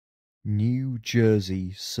New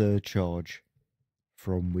Jersey Surcharge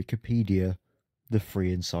from Wikipedia, the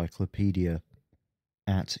free encyclopedia,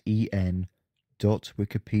 at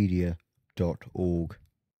en.wikipedia.org.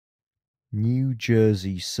 New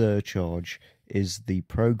Jersey Surcharge is the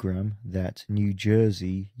program that New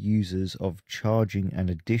Jersey uses of charging an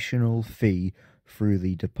additional fee through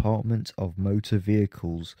the Department of Motor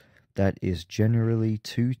Vehicles that is generally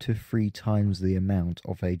 2 to 3 times the amount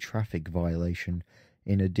of a traffic violation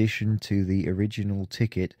in addition to the original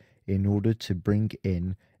ticket in order to bring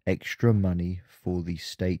in extra money for the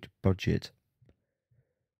state budget.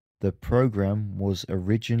 The program was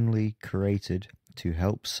originally created to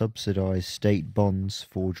help subsidize state bonds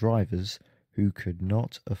for drivers who could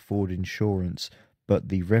not afford insurance, but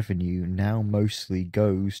the revenue now mostly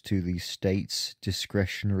goes to the state's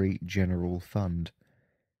discretionary general fund.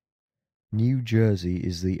 New Jersey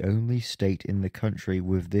is the only state in the country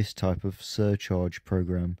with this type of surcharge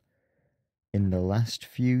program. In the last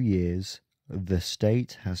few years, the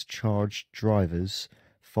state has charged drivers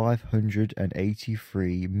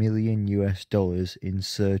 $583 million in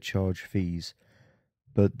surcharge fees,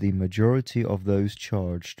 but the majority of those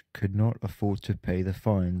charged could not afford to pay the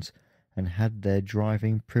fines and had their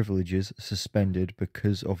driving privileges suspended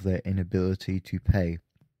because of their inability to pay.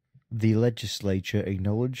 The legislature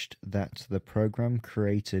acknowledged that the program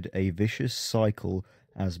created a vicious cycle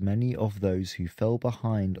as many of those who fell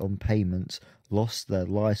behind on payments lost their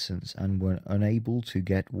license and were unable to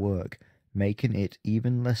get work, making it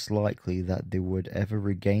even less likely that they would ever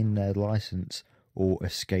regain their license or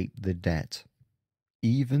escape the debt.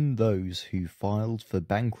 Even those who filed for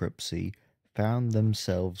bankruptcy found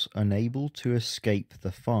themselves unable to escape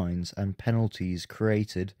the fines and penalties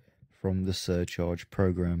created from the surcharge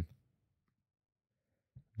program.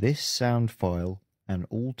 This sound file and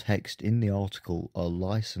all text in the article are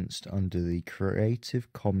licensed under the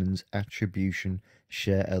Creative Commons Attribution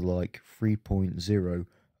Share Alike 3.0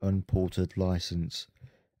 Unported license,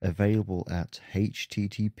 available at